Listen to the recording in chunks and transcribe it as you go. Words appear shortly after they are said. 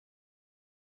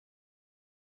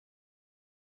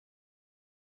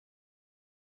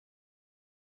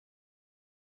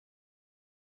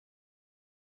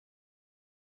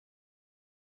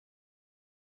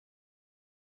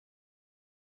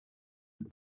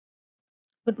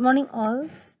Good morning, all.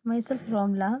 Myself,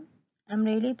 Romla. I'm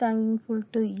really thankful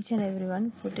to each and everyone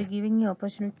for giving me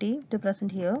opportunity to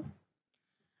present here.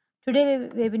 Today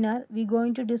webinar, we're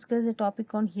going to discuss the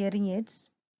topic on hearing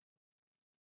aids.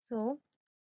 So,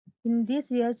 in this,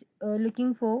 we are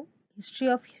looking for history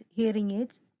of hearing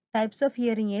aids, types of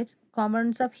hearing aids,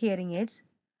 components of hearing aids.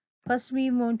 First,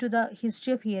 we move to the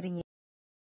history of hearing aids.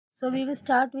 So, we will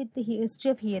start with the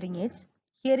history of hearing aids.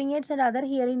 Hearing aids and other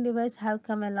hearing devices have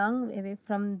come a long way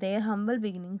from their humble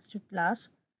beginnings to large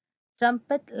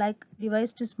trumpet-like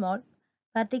device to small,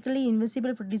 practically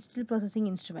invisible digital processing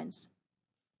instruments.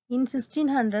 In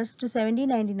 1600s to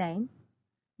 1799,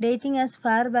 dating as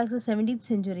far back as the 17th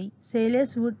century,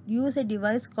 sailors would use a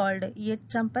device called a ear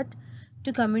trumpet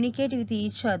to communicate with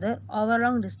each other over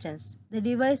long distance. The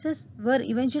devices were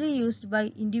eventually used by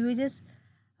individuals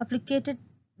afflicted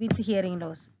with hearing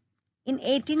loss. In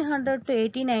 1800 to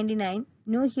 1899,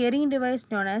 new hearing devices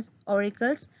known as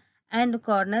auricles and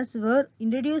corners were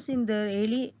introduced in the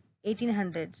early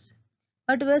 1800s,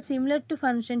 but were similar to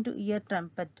function to ear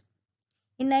trumpet.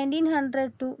 In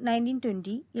 1900 to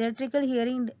 1920, electrical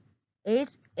hearing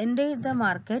aids entered the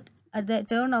market at the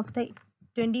turn of the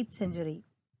 20th century.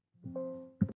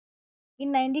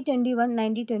 In 1921,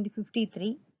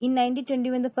 1953, in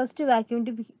 1921, the first vacuum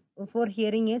tube for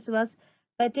hearing aids was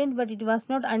patented, but it was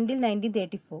not until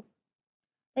 1934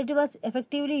 that it was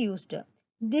effectively used.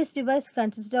 This device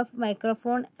consisted of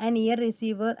microphone, an ear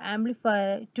receiver,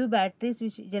 amplifier, two batteries,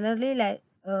 which generally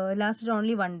lasted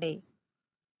only one day.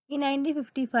 In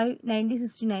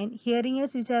 1955-1969, hearing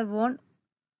aids which are worn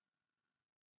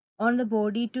on the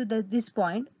body to this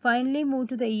point finally moved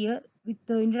to the ear with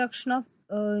the introduction of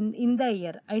in the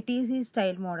ear ITC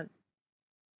style model.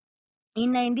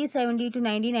 In 1970 to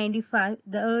 1995,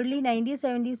 the early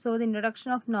 1970s saw the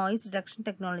introduction of noise reduction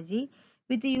technology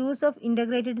with the use of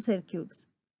integrated circuits.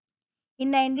 In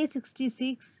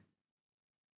 1966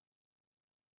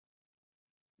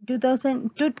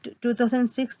 2000 to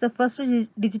 2006, the first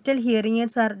digital hearing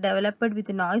aids are developed with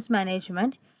noise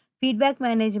management, feedback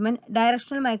management,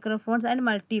 directional microphones, and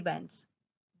multibands.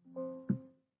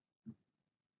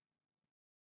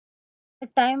 The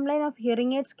timeline of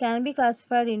hearing aids can be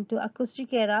classified into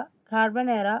acoustic era, carbon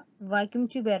era, vacuum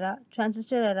tube era,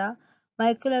 transistor era,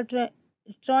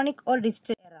 microelectronic or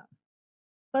digital era.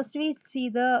 First, we see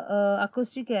the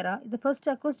acoustic era. The first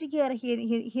acoustic era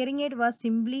hearing aid was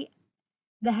simply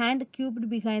the hand cubed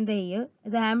behind the ear.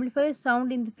 The amplifier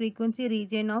sound in the frequency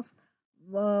region of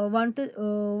 1 to 3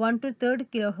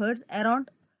 kilohertz, around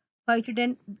 5 to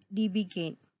 10 dB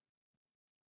gain.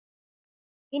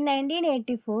 In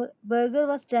 1984, Berger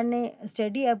was done a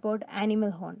study about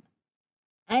animal horn.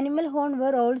 Animal horn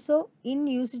were also in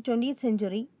use in 20th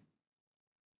century.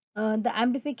 The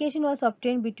amplification was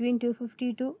obtained between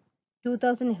 250 to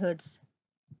 2000 Hz.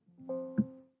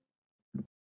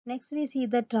 Next we see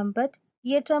the trumpet.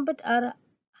 Ear trumpet are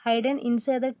hidden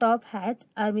inside the top hats,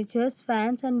 armatures,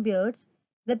 fans and beards.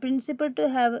 The principle to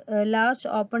have a large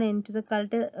open end to the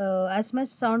culture as much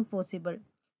sound possible.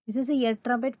 This is a ear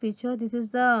trumpet picture. This is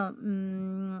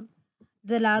the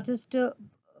largest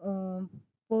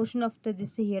portion of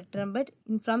this ear trumpet.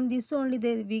 And from this only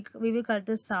we will cut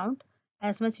the sound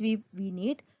as much we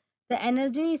need. The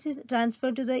energy is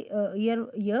transferred to the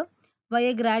ear by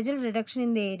a gradual reduction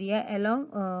in the area along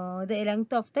the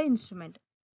length of the instrument.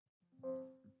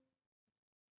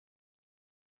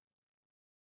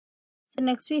 So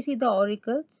next we see the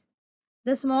auricles.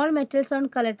 The small metal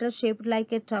sound collector shaped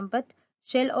like a trumpet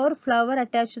shell or flower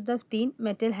attached to the thin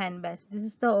metal handbands. This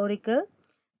is the auricle.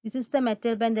 This is the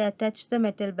metal band that attached to the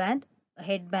metal band,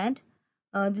 headband.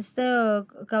 This is the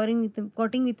covering with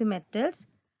coating with the metals.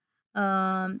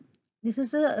 This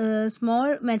is a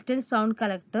small metal sound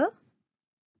collector.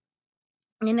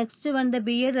 And next one, the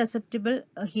beard receptacle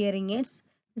hearing aids.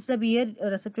 This is the beard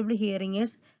receptacle hearing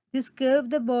aids. This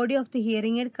curve the body of the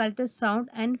hearing aid collects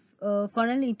sound and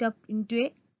funnel it up into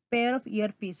a pair of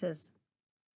earpieces.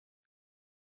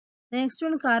 The next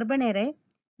one, carbon array.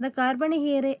 The carbon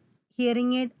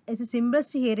hearing aid is the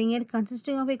simplest hearing aid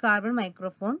consisting of a carbon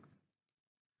microphone,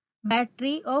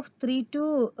 battery of 3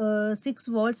 to 6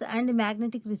 volts and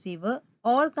magnetic receiver,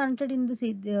 all connected in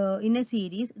a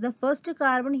series. The first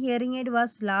carbon hearing aid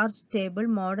was large table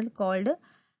model called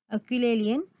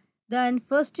Aquilalian, the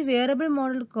first wearable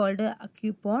model called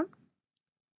Acupon.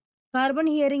 Carbon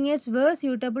hearing aids were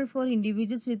suitable for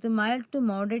individuals with mild to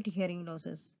moderate hearing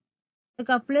losses. The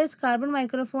couplers, carbon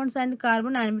microphones and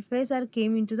carbon amplifiers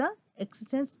came into the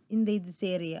existence in this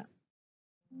area.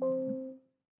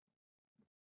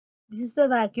 This is the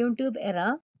vacuum tube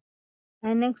era.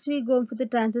 And next we go for the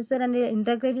transistor and the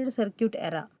integrated circuit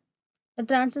era. The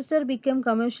transistor became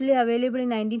commercially available in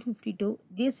 1952.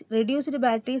 This reduced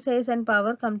battery size and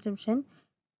power consumption,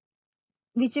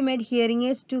 which made hearing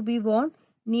aids to be worn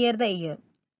near the ear.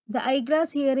 The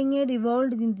eyeglass hearing aid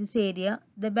evolved in this area.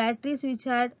 The batteries, which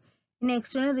had an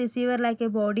external receiver like a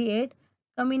body aid,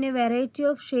 come in a variety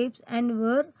of shapes and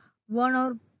were worn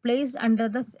or placed under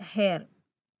the hair.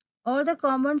 All the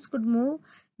components could move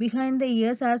behind the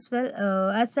ears as well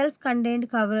as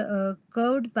self-contained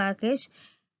curved package,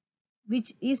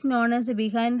 which is known as a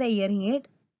behind the hearing aid.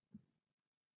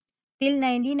 Till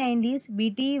 1990s,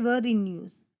 BTE were in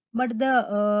use, but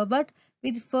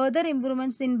with further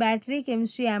improvements in battery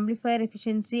chemistry, amplifier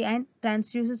efficiency, and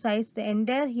transducer size, the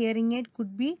entire hearing aid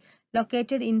could be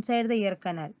located inside the ear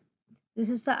canal. This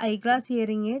is the eyeglass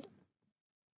hearing aid.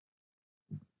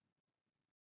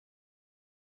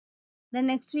 Then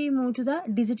next we move to the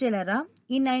digital era.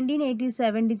 In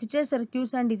 1987, digital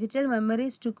circuits and digital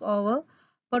memories took over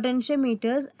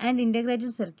potentiometers and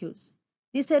integrated circuits.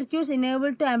 These circuits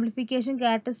enabled the amplification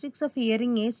characteristics of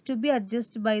hearing aids to be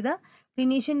adjusted by the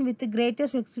clinician with greater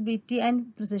flexibility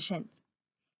and precision.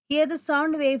 Here the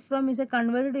sound waveform is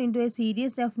converted into a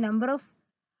series of number of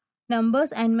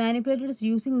numbers and manipulated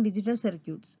using digital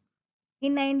circuits.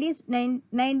 In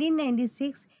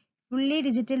 1996, fully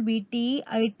digital BTE,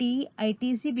 ITE,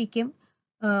 ITC became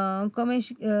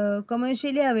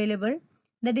commercially available.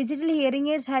 The digital hearing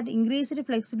aids had increased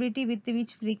flexibility with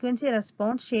which frequency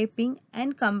response, shaping,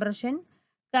 and compression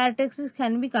characteristics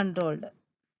can be controlled.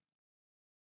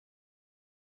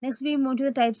 Next, we move to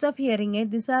the types of hearing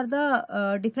aid. These are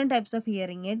the different types of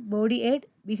hearing aid. Body aid,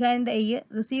 behind the ear,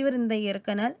 receiver in the ear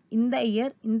canal, in the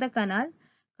ear, in the canal,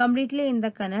 completely in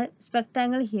the canal,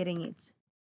 spectacle hearing aids.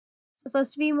 So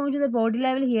first we move to the body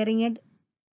level hearing aid.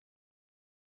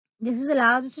 This is the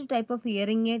largest type of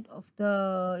hearing aid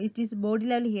it is body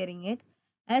level hearing aid.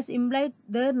 As implied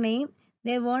their name,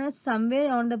 they worn as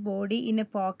somewhere on the body, in a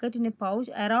pocket, in a pouch,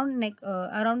 around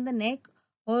the neck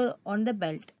or on the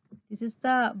belt. This is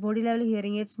the body level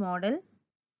hearing aids model.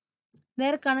 They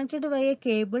are connected by a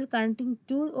cable connecting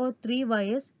 2 or 3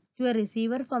 wires to a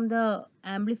receiver from the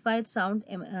amplified sound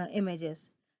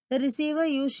images. The receiver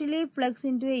usually plugs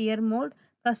into a ear mold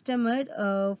custom-made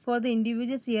for the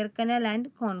individual's ear canal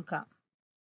and concha.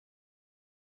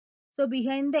 So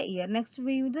behind the ear, next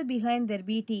we move the behind the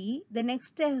BTE. The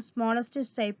next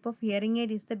smallest type of hearing aid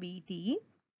is the BTE.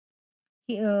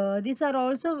 These are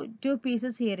also two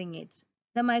pieces hearing aids.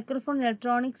 The microphone,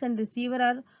 electronics and receiver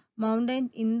are mounted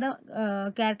in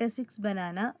the characteristics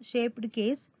banana shaped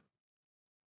case,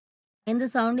 and the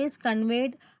sound is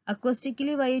conveyed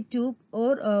acoustically by a tube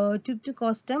or tube to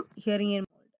custom hearing aid mold.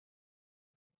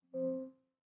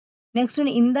 Next one,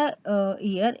 in the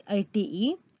ear,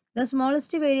 ITE. The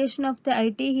smallest variation of the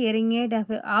ITE hearing aid of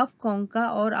half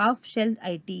concha or half shell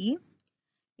ITE,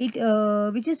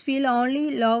 which is feel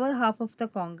only lower half of the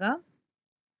concha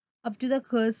up to the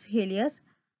curs helias.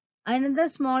 Another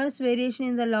smallest variation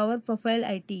in the lower profile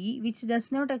ITE, which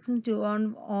does not extend to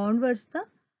onwards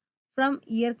from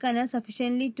ear canal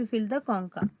sufficiently to fill the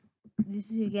concha.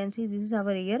 This is, you can see, this is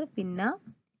our ear pinna.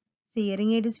 So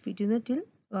hearing aid is fitting the till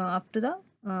up to the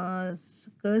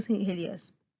curs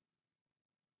helias.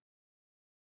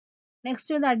 Next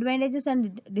to the advantages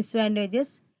and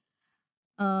disadvantages.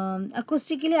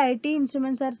 Acoustically, ITE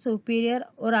instruments are superior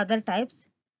or other types.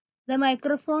 The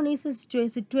microphone is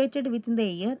situated within the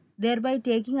ear, thereby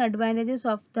taking advantages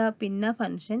of the pinna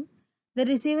function. The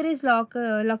receiver is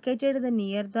located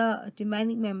near the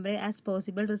tympanic membrane as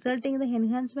possible, resulting in the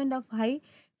enhancement of high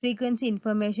frequency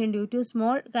information due to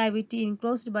small cavity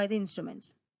enclosed by the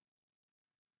instruments.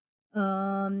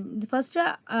 The first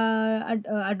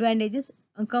advantage is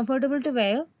comfortable to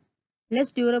wear,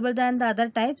 less durable than the other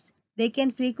types. They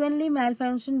can frequently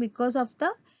malfunction because of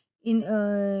the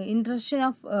intrusion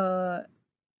of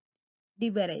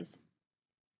debarrage.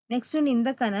 Next one, in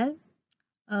the canal.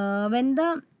 When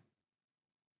the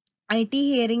IT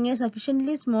hearing a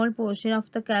sufficiently small portion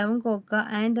of the cavum coca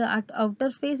and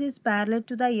outer face is parallel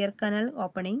to the ear canal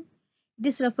opening, it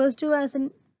is referred to as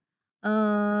an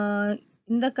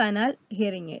in the canal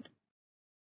hearing aid.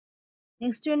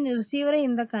 Next one, receiver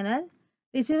in the canal.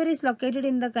 Receiver is located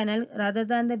in the canal rather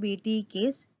than the BTE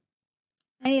case.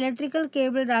 An electrical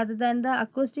cable rather than the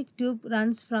acoustic tube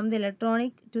runs from the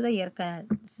electronic to the ear canal.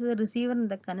 This is a receiver in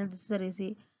the canal. This is a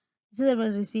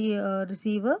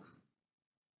receiver.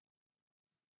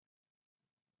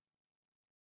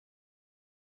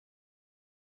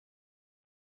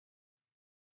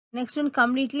 Next one,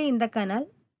 completely in the canal.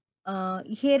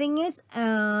 Hearing aids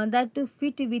that to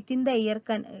fit within the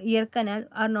ear canal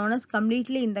are known as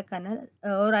completely in the canal,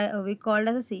 or we call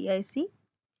as a CIC.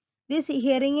 These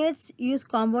hearing aids use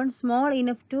compounds small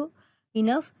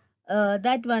enough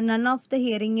that none of the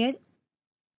hearing aid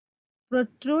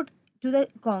protrude to the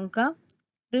concha.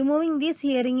 Removing these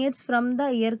hearing aids from the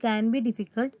ear can be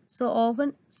difficult, so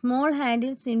often small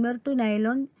handles similar to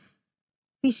nylon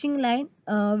fishing line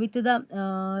with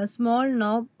the small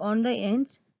knob on the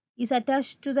ends is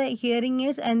attached to the hearing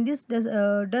aids, and this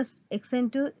does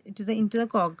extend into the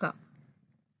concha.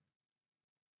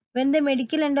 When the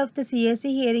medical end of the CSE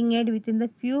hearing aid within the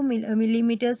few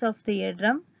millimeters of the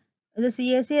eardrum, the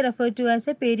CSE referred to as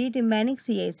a peritympanic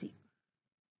CSE.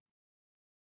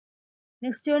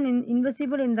 Next one,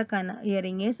 invisible in the canal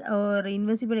hearing aids or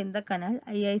invisible in the canal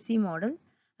IIC model.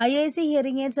 IIC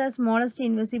hearing aids are smallest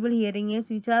invisible hearing aids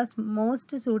which are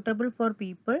most suitable for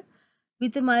people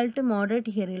with mild to moderate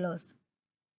hearing loss.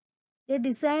 They are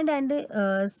designed and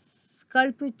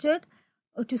sculptured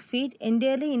to fit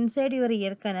entirely inside your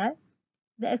ear canal.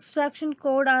 The extraction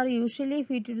cord are usually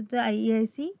fitted to the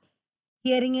IIC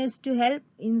hearing aids to help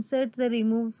insert the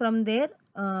remove from their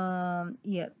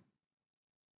ear.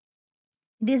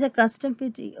 It is a custom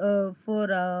fit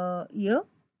for ear.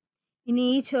 In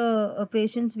each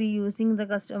patients we using the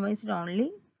customized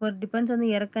only. For depends on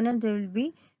the ear canal, they will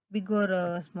be big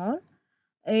or small.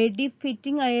 A deep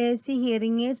fitting IIC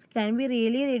hearing aids can be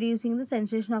really reducing the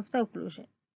sensation of the occlusion.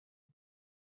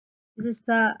 This is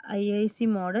the IIC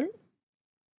model.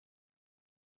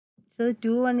 So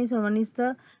one is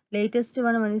the latest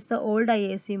one is the old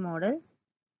IIC model.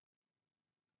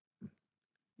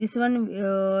 This one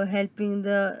helping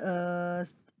the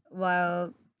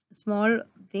small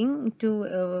thing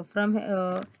to from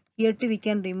here to we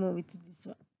can remove with this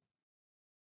one.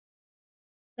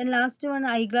 Then last one,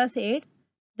 eyeglass aid.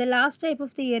 The last type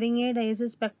of the hearing aid is a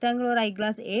spectacular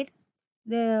eyeglass aid.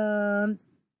 There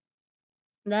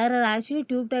are actually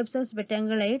two types of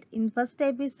spectacle aid. In first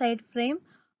type is side frame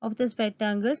of the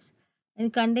spectacles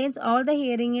and contains all the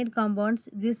hearing aid compounds.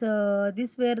 This were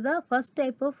the first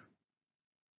type of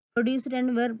produced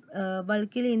and were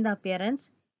bulky in the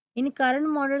appearance. In current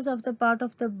models of the part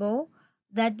of the bow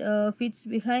that fits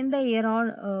behind the ear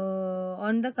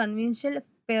on the conventional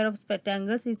pair of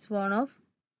spectacles is one of,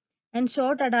 and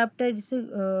short adapter is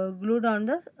glued on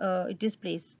the its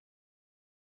place.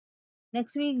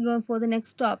 Next we go for the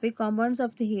next topic, components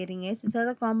of the hearing aids. These are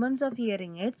the components of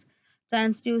hearing aids: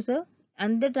 transducer,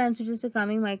 and the transducer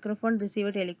coming microphone,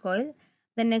 receiver, telecoil.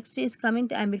 The next is coming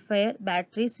to amplifier,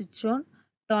 battery, switch on,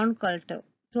 tone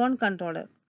controller.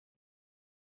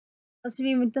 First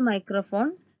we meet the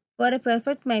microphone. For a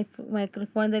perfect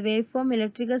microphone, the waveform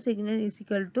electrical signal is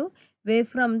equal to wave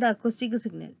from the acoustic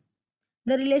signal.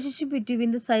 The relationship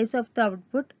between the size of the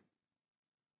output,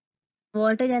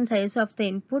 voltage and size of the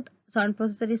input sound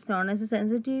processor is known as the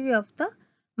sensitivity of the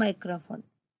microphone.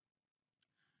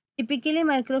 Typically,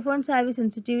 microphones have a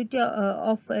sensitivity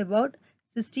of about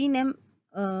 16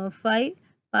 m5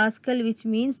 Pascal, which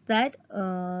means that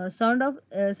sound of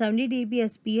 70 dB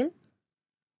SPL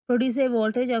produce a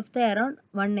voltage of the around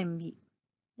 1 MV.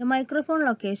 The microphone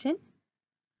location.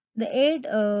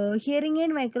 The hearing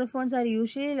aid microphones are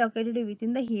usually located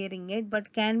within the hearing aid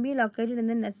but can be located in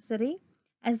the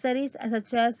accessories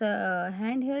such as a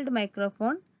handheld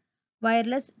microphone,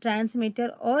 wireless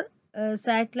transmitter, or a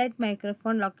satellite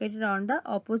microphone located on the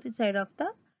opposite side of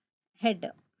the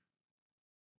head.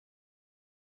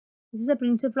 This is the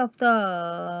principle of the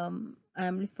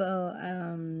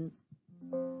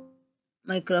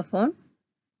microphone.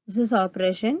 This is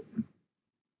operation.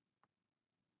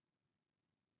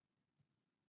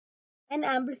 An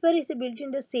amplifier is built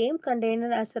in the same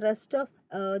container as the rest of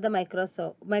the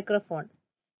microphone.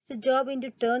 Its job is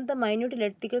to turn the minute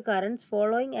electrical currents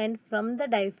following and from the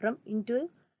diaphragm into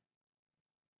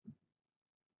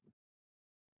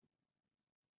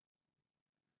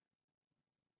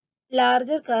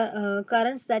larger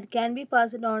currents that can be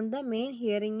passed on the main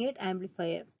hearing aid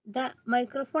amplifier. The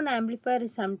microphone amplifier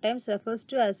is sometimes referred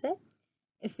to as a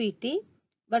FET,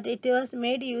 but it was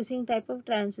made using type of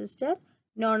transistor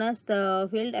known as the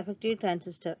field effective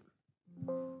transistor.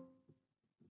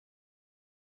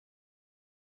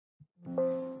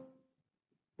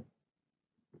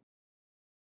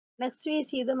 Next we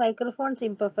see the microphone's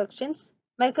imperfections.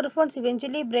 Microphones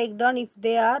eventually break down if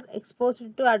they are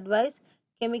exposed to adverse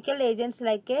chemical agents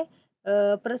like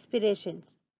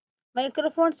perspirations.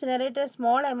 Microphones generate a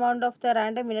small amount of the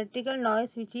random electrical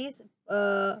noise which is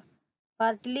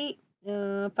partly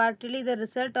the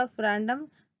result of random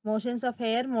motions of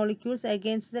air molecules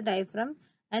against the diaphragm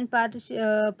and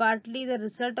partly the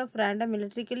result of random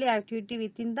electrical activity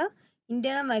within the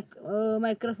internal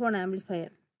microphone amplifier.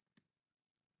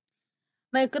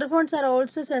 Microphones are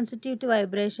also sensitive to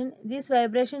vibration. This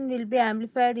vibration will be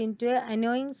amplified into an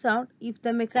annoying sound if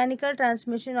the mechanical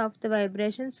transmission of the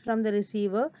vibrations from the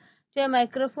receiver to a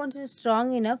microphone is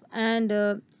strong enough and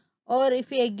or if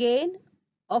a gain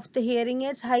of the hearing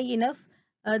aids high enough,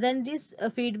 then this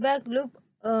feedback loop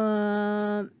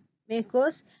may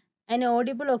cause an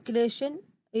audible oscillation,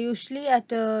 usually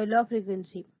at a low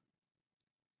frequency.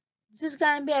 This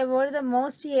can be avoided the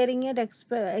most hearing aid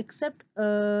except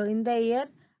in the ear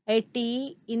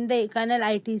ITE, in the canal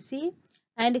ITC,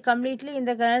 and completely in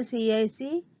the canal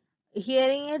CIC.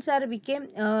 Hearing aids are became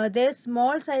their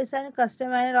small size and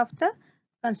custom manner of the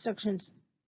constructions.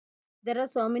 There are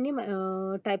so many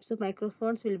types of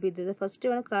microphones will be there. The first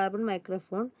one, carbon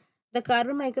microphone. The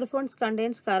carbon microphones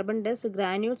contains carbon dust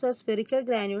granules or spherical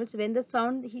granules. When the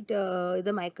sound hit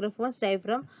the microphone's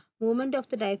diaphragm, movement of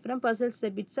the diaphragm pushes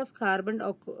the bits of carbon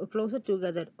closer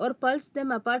together or pulls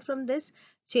them apart. From this,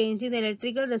 changing the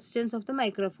electrical resistance of the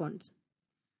microphones.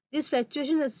 This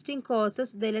fluctuation resisting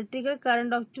causes the electrical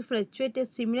current to fluctuate a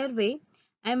similar way,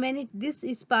 and when this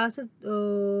is passed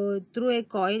through a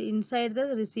coil inside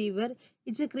the receiver,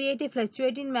 it creates a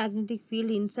fluctuating magnetic field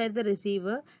inside the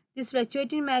receiver. This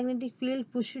fluctuating magnetic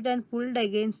field pushed and pulled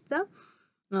against the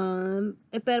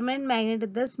a permanent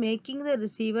magnet, thus making the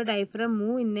receiver diaphragm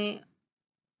move in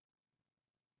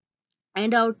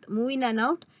and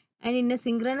out, and in a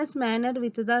synchronous manner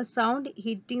with the sound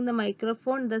hitting the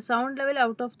microphone. The sound level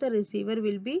out of the receiver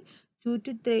will be 2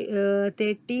 to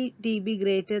 30 dB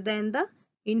greater than the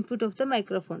input of the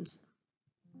microphones.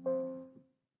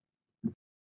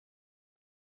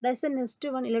 That's the next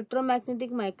one,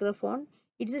 electromagnetic microphone.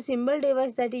 It is a simple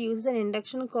device that uses an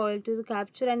induction coil to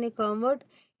capture and convert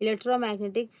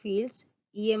electromagnetic fields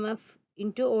EMF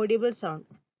into audible sound.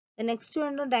 The next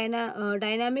one is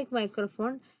dynamic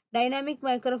microphone. Dynamic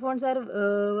microphones are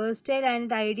versatile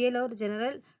and ideal or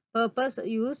general purpose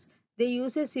use. They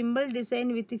use a simple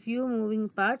design with a few moving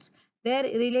parts. They are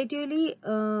relatively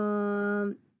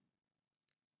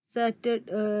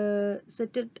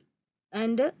settled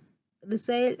and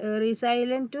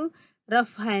resilient to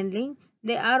rough handling.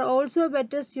 They are also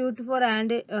better suited for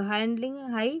handling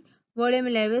high volume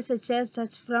levels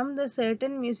such from the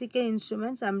certain musical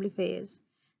instruments amplifiers.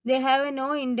 They have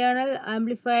no internal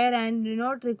amplifier and do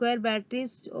not require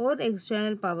batteries or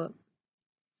external power.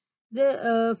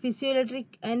 The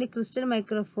piezoelectric and crystal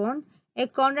microphone. A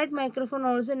contact microphone,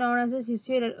 also known as a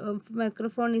piezoelectric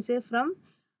microphone, is a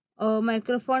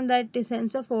microphone that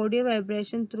sends of audio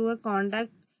vibration through a contact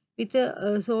with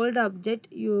a solid object.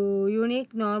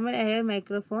 Unique normal air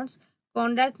microphones.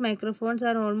 Contact microphones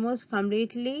are almost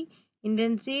completely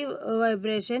intensive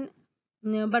vibration,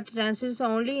 but transmits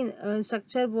only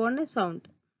structure-borne sound.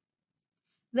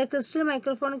 The crystal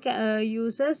microphone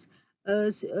uses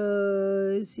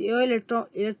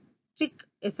electric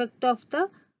effect of the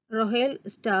Rohel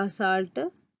star salt.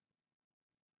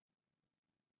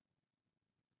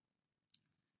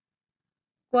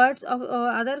 Quartz or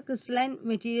other crystalline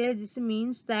material. This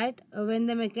means that when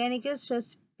the mechanical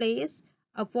stress plays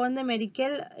upon the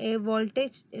medical, a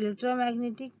voltage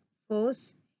electromagnetic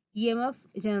force EMF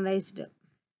generalized.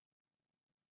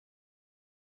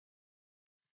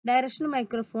 Directional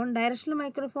microphone. Directional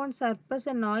microphone suppress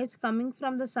a noise coming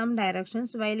from the some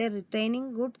directions while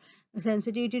retaining good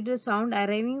sensitivity to sound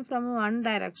arriving from one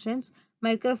directions.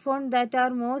 Microphone that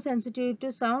are more sensitive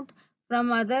to sound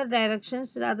from other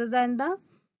directions rather than the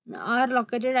are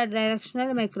located at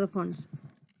directional microphones.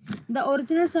 The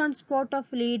original sound spot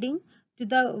of leading to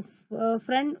the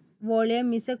front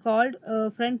volume is called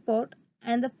front port,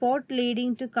 and the port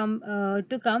leading to come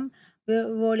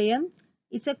volume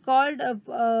is called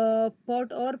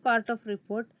port or part of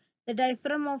report. The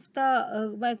diaphragm of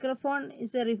the microphone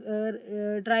is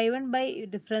driven by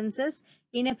differences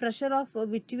in a pressure of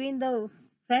between the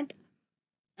front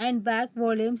and back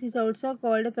volumes is also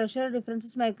called a pressure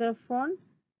differences microphone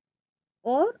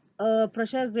or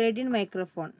pressure gradient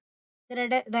microphone.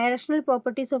 The directional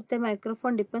properties of the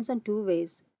microphone depends on two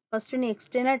ways. First, one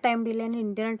external time delay and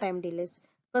internal time delays.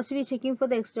 First, we are checking for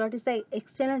what is the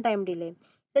external time delay.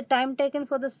 The time taken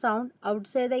for the sound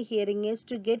outside the hearing aids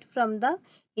to get from the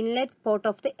inlet port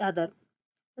of the other.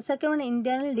 The second one,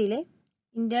 internal delay.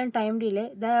 Internal time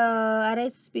delay. The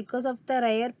arises because of the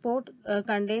rear port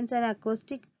contains an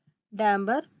acoustic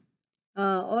damper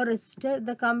or resistor.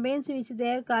 The combines which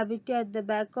their cavity at the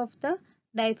back of the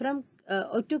diaphragm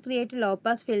to create a low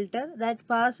pass filter that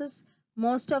passes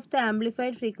most of the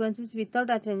amplified frequencies without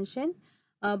attention,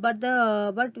 but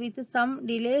with some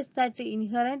delays that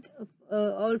inherent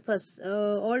all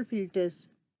filters.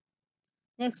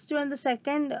 Next one, the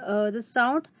second the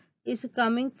sound is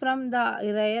coming from the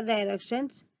rear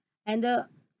directions and the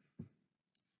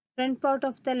front part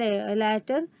of the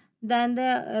latter than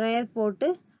the rear port.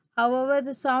 However,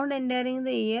 the sound entering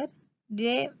the ear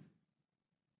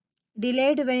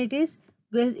delayed when it is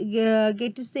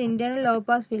get to the internal low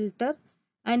pass filter,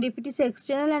 and if it is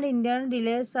external and internal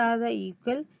delays are the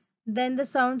equal, then the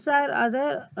sounds are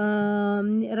other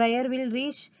rear will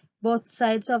reach both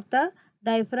sides of the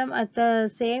diaphragm at the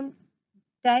same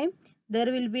time.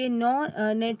 There will be no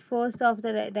net force of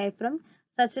the diaphragm.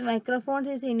 Such microphones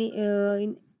is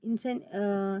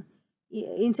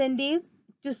incentive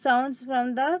to sounds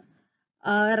from the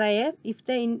rear. If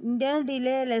the internal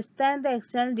delay less than the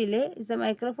external delay, the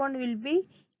microphone will be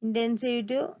intensive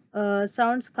to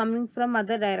sounds coming from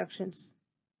other directions.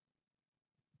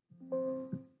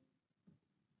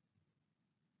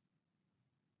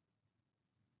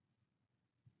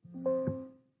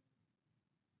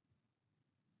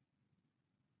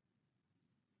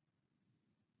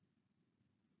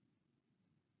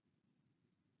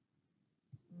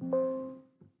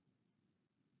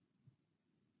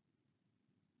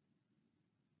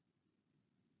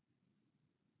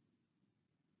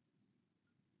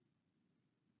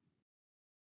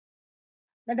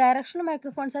 The directional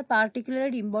microphones are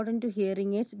particularly important to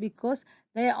hearing aids because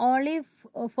they are only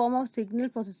a form of signal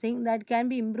processing that can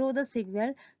be improve the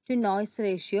signal to noise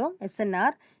ratio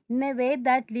 (SNR) in a way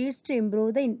that leads to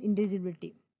improve the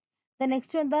intelligibility. The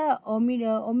next one, the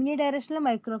omnidirectional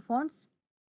microphones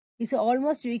is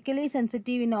almost equally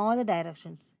sensitive in all the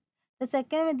directions. The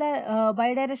second, with the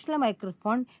bidirectional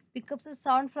microphone, picks up the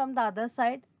sound from the other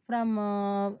side,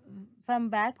 from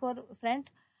back or front.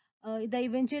 They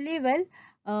eventually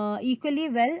equally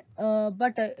well,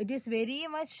 but it is very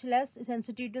much less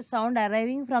sensitive to sound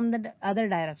arriving from the other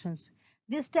directions.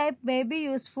 This type may be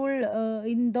useful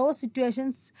in those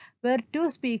situations where two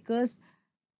speakers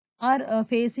are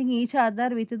facing each other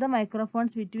with the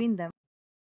microphones between them.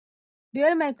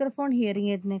 Dual microphone hearing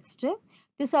aid next.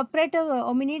 To separate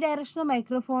omnidirectional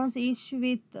microphones, each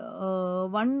with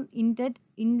one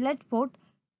inlet port,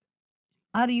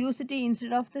 are used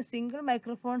instead of the single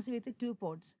microphones with two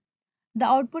ports. The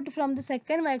output from the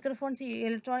second microphone is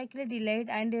electronically delayed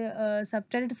and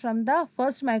subtracted from the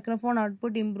first microphone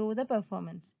output improve the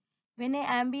performance. When an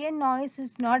ambient noise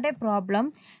is not a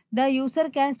problem, the user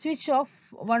can switch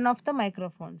off one of the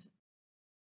microphones.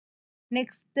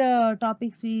 Next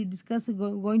topics we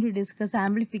going to discuss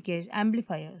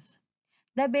amplifiers.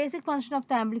 The basic function of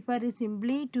the amplifier is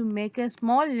simply to make a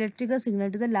small electrical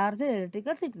signal to the larger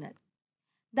electrical signal.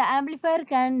 The amplifier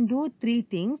can do three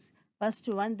things.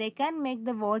 First one, they can make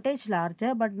the voltage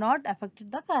larger but not affect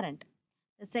the current.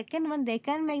 The second one, they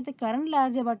can make the current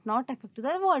larger but not affect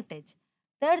the voltage.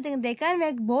 Third thing, they can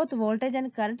make both voltage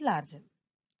and current larger.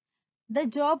 The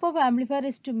job of amplifier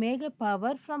is to make a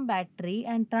power from battery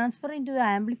and transfer into the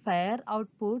amplifier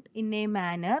output in a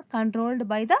manner controlled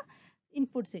by the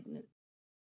input signal.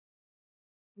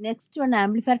 Next one,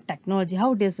 amplifier technology.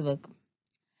 How does it work?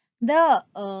 The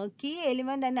key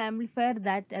element in amplifier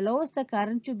that allows the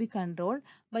current to be controlled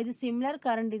by the similar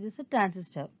current is a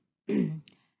transistor.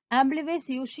 Amplifiers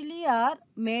usually are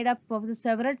made up of the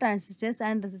several transistors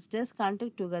and resistors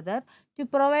connected together to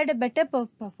provide a better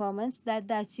performance than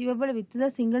the achievable with the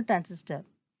single transistor.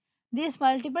 These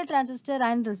multiple transistors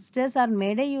and resistors are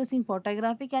made using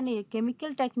photographic and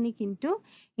chemical technique into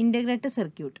integrated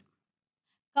circuit.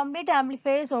 Complete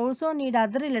amplifiers also need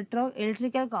other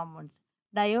electrical components,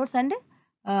 diodes and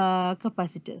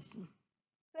capacitors.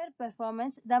 For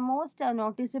performance, the most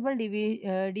noticeable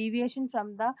deviation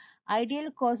from the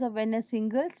ideal course of when a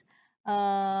singles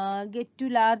get too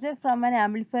larger from an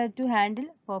amplifier to handle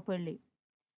properly.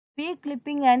 Peak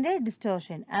clipping and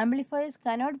distortion. Amplifiers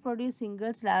cannot produce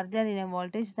singles larger in a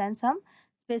voltage than some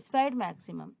specified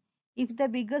maximum. If the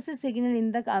biggest signal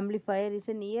in the amplifier is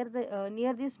near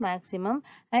this maximum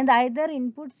and either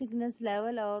input signals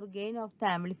level or gain of the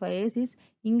amplifiers is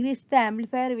increased, the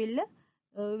amplifier will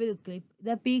clip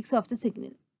the peaks of the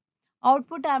signal.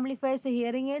 Output amplifiers,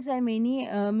 hearing aids and many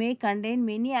may contain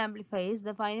many amplifiers.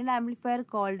 The final amplifier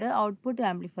called output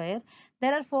amplifier.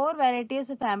 There are four varieties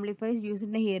of amplifiers used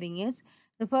in the hearing aids,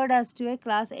 referred as to a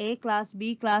class A, class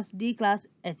B, class D, class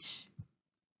H.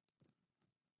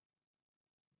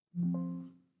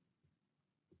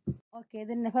 Okay,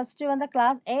 then the first one, the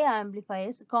class A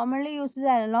amplifiers, commonly used in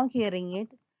analog hearing aid.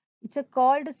 It's a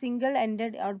called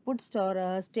single-ended output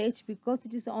stage because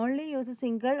it is only use a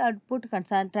single output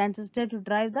transistor to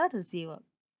drive the receiver.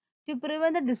 To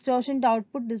prevent the distortion, the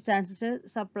output this transistor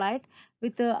supplied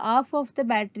with half of the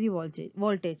battery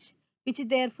voltage. which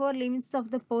therefore limits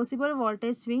of the possible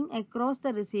voltage swing across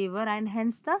the receiver and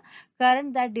hence the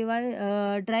current that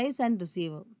drives and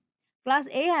receiver. Class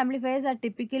A amplifiers are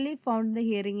typically found in the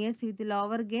hearing aids with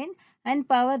lower gain and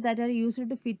power that are used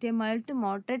to fit a mild to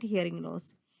moderate hearing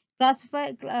loss. Class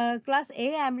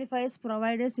A amplifiers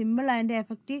provide a simple and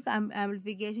effective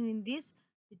amplification in these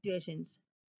situations.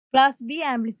 Class B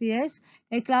amplifiers.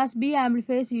 A Class B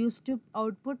amplifier is used to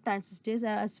output transistors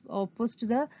as opposed to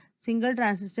the single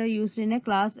transistor used in a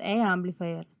Class A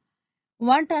amplifier.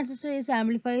 One transistor is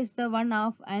amplifies the one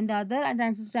half and the other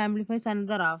transistor amplifies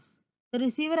another half. The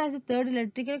receiver has a third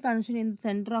electrical connection in the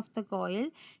center of the coil.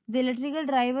 The electrical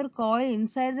driver coil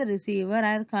inside the receiver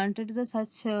are connected to the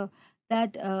such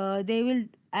that they will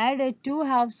add two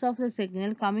halves of the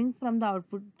signal coming from the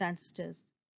output transistors.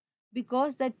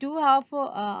 Because the two halves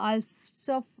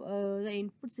of the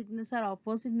input signals are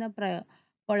opposite in the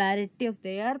polarity of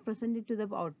they are presented to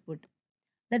the output.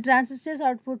 The transistor's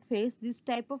output phase, this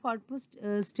type of output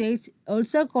stage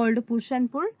also called push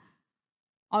and pull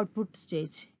output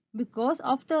stage. Because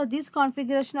of this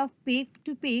configuration of peak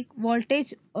to peak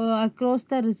voltage across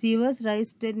the receivers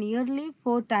rise to nearly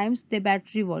 4 times the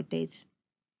battery voltage.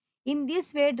 In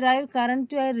this way, drive current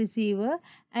to a receiver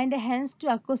and hence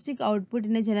to acoustic output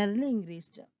in a generally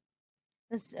increased.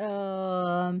 This,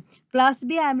 Class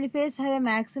B amplifiers have a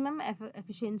maximum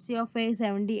efficiency of a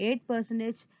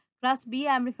 78%. Class B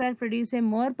amplifier produce a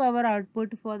more power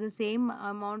output for the same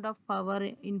amount of power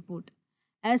input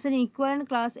as an equivalent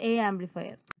Class A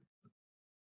amplifier.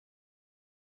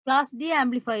 Class D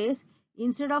amplifiers,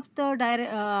 instead of the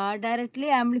directly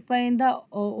amplifying the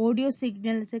audio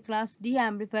signal, say Class D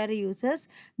amplifier uses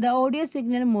the audio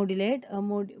signal modulate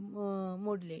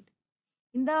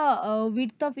in the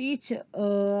width of each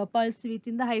pulse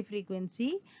within the high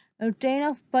frequency. A train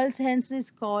of pulse hence is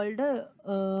called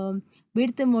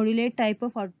width modulate type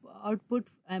of output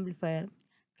amplifier.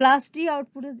 Class D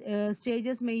output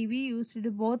stages may be used to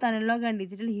both analog and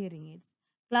digital hearing aids.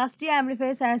 Class D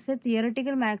amplifiers has a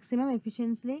theoretical maximum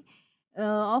efficiency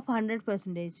of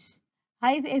 100%.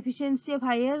 High efficiency of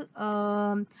higher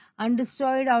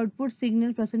undestroyed output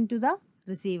signal present to the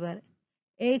receiver.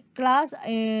 A class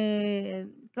A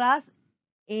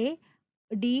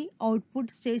D output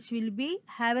stage will be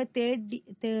have a 3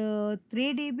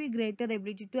 dB greater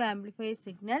ability to amplify a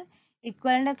signal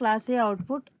equivalent to class A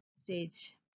output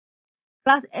stage.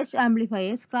 Class H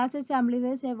amplifiers. Class H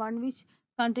amplifiers are one which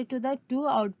connected to the two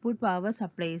output power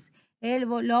supplies. A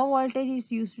low voltage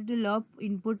is used to low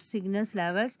input signals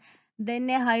levels. Then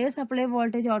a higher supply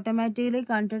voltage automatically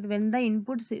connected when the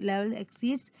input level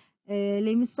exceeds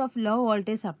limits of low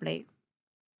voltage supply.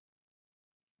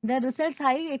 The results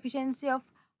high efficiency of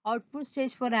output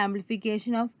stage for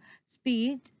amplification of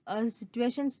speed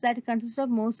situations that consist of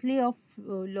mostly of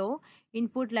low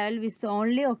input level with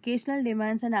only occasional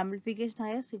demands and amplification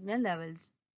higher signal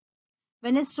levels.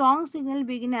 When a strong signal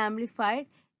begin amplified,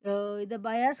 the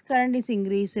bias current is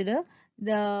increased.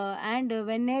 And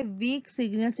when a weak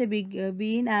signal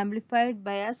being amplified,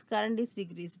 bias current is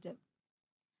decreased.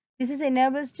 This is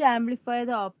enables to amplify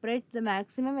the operate the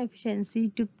maximum efficiency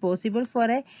to possible for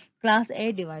a class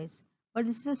A device, but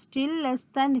this is still less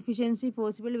than efficiency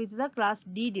possible with the class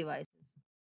D devices.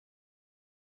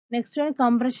 Next one,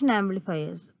 compression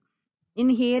amplifiers. In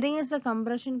hearing is the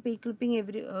compression peak clipping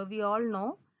we all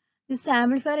know. This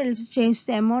amplifier helps change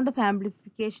the amount of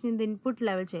amplification in the input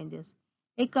level changes.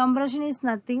 A compression is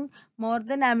nothing more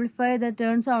than amplifier that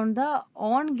turns on the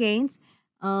on gains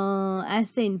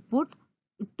as the input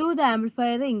to the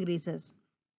amplifier increases.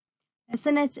 As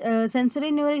a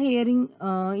sensory neural hearing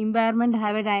environment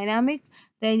have a dynamic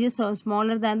range so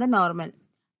smaller than the normal,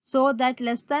 so that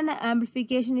less than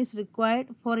amplification is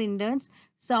required for intense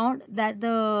sound that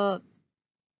the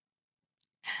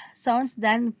sounds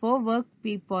than for work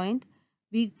viewpoint.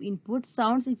 Weak input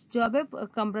sounds its job a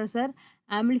compressor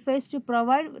amplifies to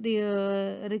provide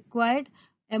required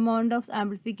amount of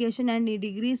amplification and a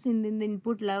decrease in the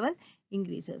input level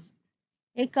increases.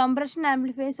 A compression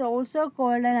amplifier is also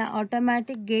called an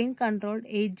automatic gain control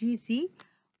AGC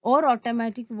or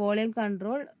automatic volume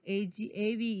control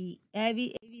AVC.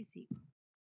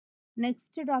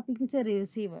 Next topic is a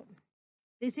receiver.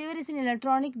 Receiver is an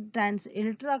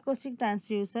electroacoustic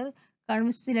transducer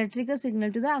converts the electrical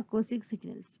signal to the acoustic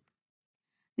signals.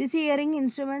 This hearing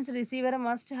instruments receiver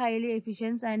must highly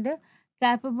efficient and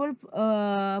capable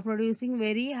producing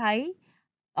very high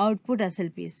output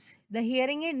SLPs. The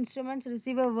hearing aid instruments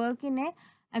receiver work in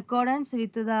accordance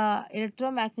with the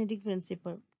electromagnetic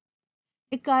principle.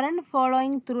 A current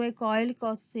following through a coil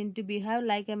causes it to behave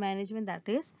like a management, that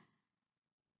is,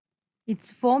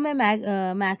 It's form a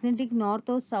magnetic north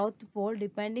or south pole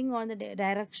depending on the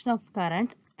direction of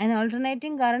current. An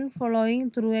alternating current flowing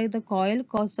through the coil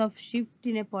causes a shift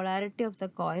in a polarity of the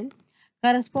coil.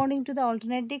 Corresponding to the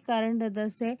alternating current,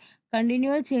 thus a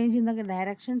continual change in the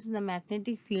directions in the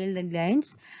magnetic field and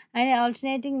lines, and an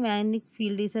alternating magnetic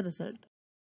field is a result.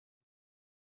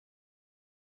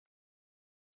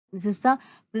 This is the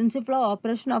principle of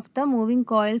operation of the moving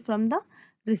coil from the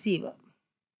receiver.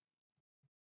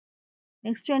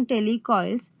 Next one,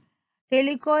 telecoils.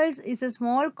 Telecoils is a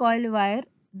small coil wire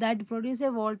that produces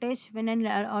a voltage when an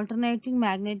alternating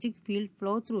magnetic field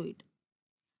flow through it.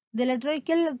 The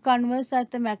electrical converts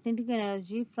the magnetic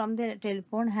energy from the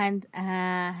telephone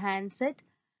handset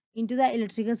into the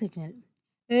electrical signal.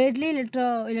 Early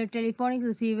telephonic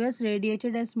receivers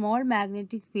radiated a small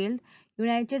magnetic field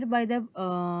united by the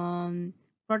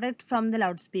product from the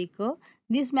loudspeaker.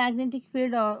 This magnetic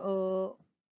field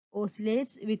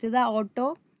oscillates with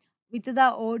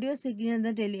the audio signal in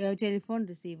the telephone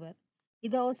receiver.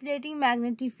 The oscillating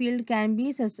magnetic field can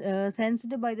be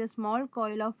sensed by the small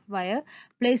coil of wire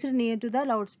placed near to the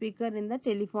loudspeaker in the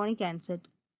telephonic handset.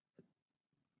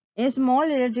 A small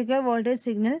electrical voltage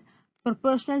signal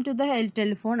proportional to the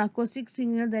telephone acoustic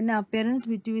signal then appears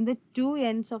between the two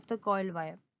ends of the coil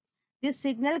wire. This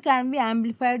signal can be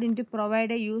amplified into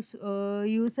provide a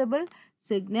usable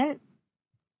signal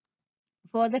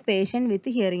for the patient with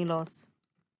hearing loss.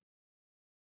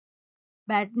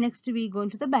 Next we go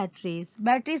into the batteries.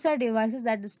 Batteries are devices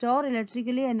that store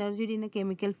electrically energy in a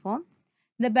chemical form.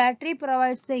 The battery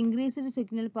provides the increased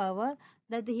signal power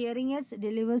that the hearing aids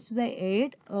delivers to the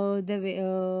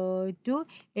to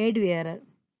aid wearer.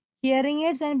 Hearing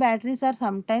aids and batteries are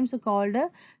sometimes called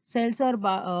cells or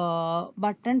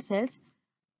button cells.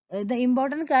 The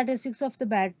important characteristics of the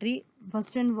battery: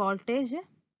 first one, voltage,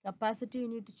 capacity we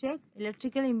need to check,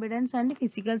 electrical impedance and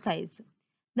physical size.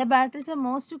 The batteries are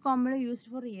most commonly used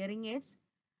for hearing aids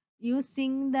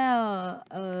using the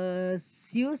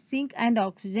use zinc and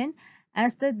oxygen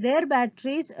as their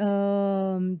batteries,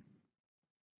 one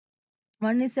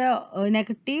is a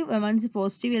negative and one is a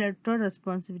positive electrode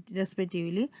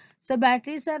respectively. So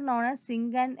batteries are known as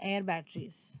zinc and air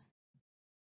batteries.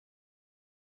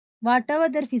 Whatever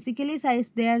their physically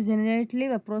size, they are generally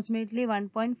approximately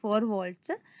 1.4 volts.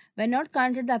 When not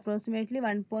counted, approximately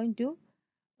 1.2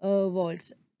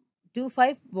 volts to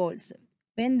 5 volts.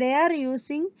 When they are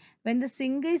using, when the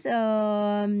zinc is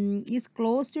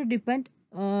close to depleted,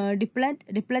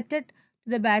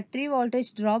 the battery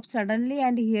voltage drops suddenly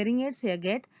and hearing aids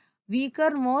get weaker,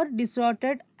 more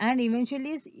distorted, and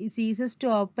eventually ceases to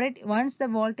operate once the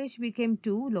voltage became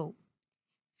too low.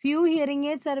 Few hearing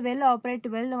aids are well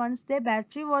operable once the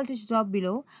battery voltage drop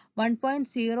below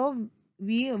 1.0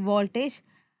 V voltage.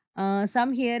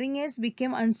 Some hearing aids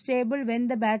become unstable when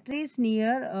the battery is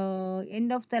near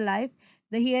end of the life.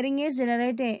 The hearing aids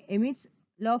emits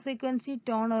low frequency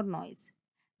tone or noise.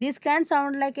 This can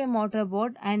sound like a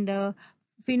motorboat, and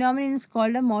phenomenon is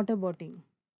called a motorboating.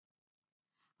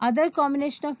 Other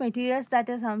combination of materials that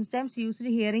are sometimes used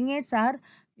in hearing aids are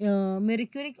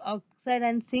mercuric oxide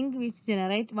and zinc, which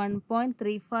generate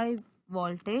 1.35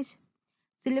 voltage.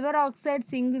 Silver oxide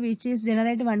zinc, which is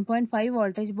generate 1.5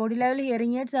 voltage. Body level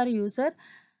hearing aids are use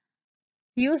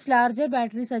larger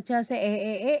batteries such as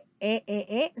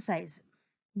AAA size.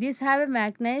 These have a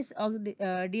manganese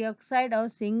dioxide or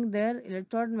zinc their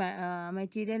electrode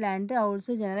material and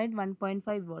also generate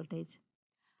 1.5 voltage.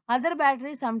 Other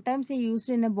batteries sometimes used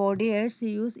in a body aids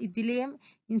use ethylene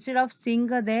instead of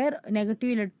zinc their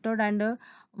negative electrode and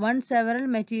one several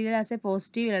material as a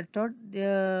positive electrode.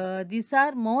 These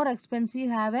are more expensive,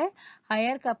 have a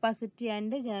higher capacity and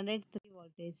generate 3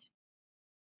 voltage.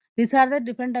 These are the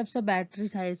different types of battery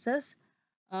sizes.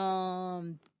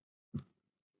 Um,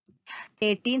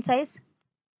 18 size,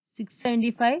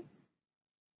 675,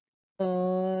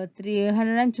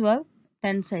 312,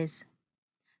 10 size.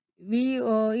 We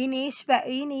in each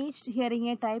hearing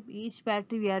aid type, each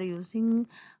battery we are using.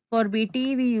 For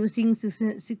BT we using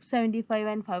 675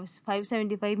 and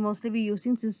 575. Mostly we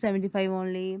using 675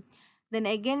 only. Then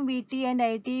again BT and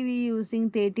IT we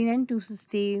using 13 and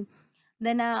 260.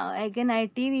 Then again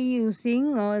IT we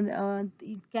using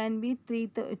it can be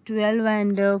 312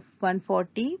 and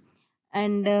 140.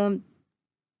 And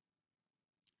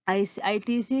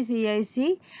ITC,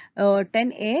 CIC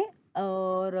 10A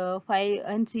or 5,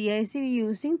 and CIC we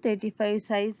using 35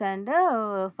 size and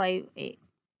 5A.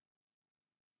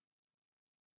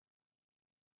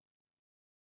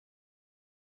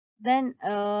 Then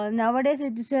nowadays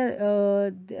it is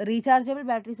a rechargeable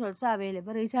batteries also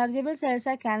available. Rechargeable cells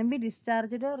can be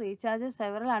discharged or recharged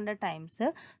several hundred times.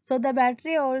 So the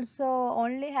battery also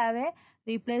only have a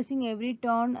replacing every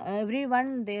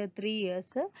 3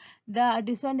 years. The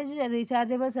disadvantage of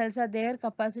rechargeable cells are their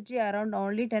capacity around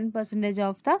only 10%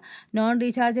 of the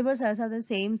non-rechargeable cells are the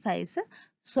same size.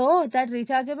 So that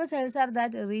rechargeable cells are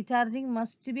that recharging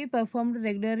must be performed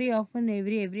regularly, often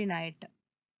every night.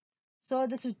 So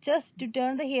the switches to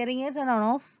turn the hearing aids on and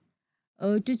off,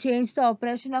 to change the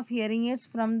operation of hearing aids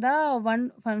from the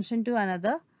one function to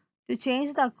another, to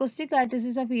change the acoustic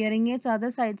characteristics of hearing aids,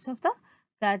 other sides of the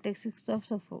characteristics of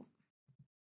software.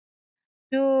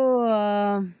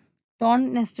 To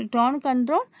tone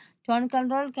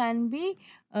control can be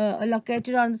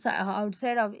located on the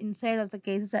outside of inside of the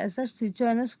cases as a switch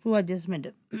and a screw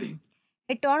adjustment.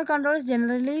 A tone control is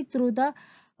generally through the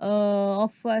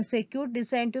of a circuit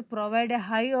designed to provide a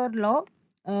high or low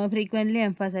frequently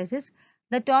emphasizes.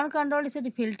 The tone control is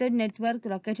a filtered network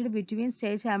located between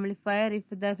stage amplifier. If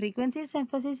the frequency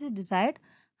emphasis is desired,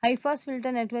 high pass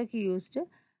filter network is used.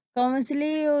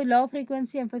 Commercially, low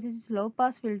frequency emphasis low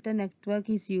pass filter network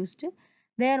is used.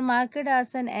 They are marked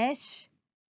as an H,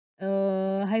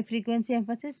 high frequency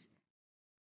emphasis,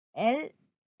 L,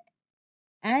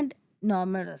 and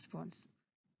normal response.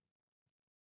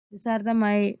 These are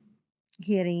my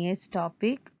hearing aids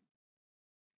topic.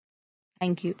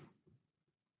 Thank you.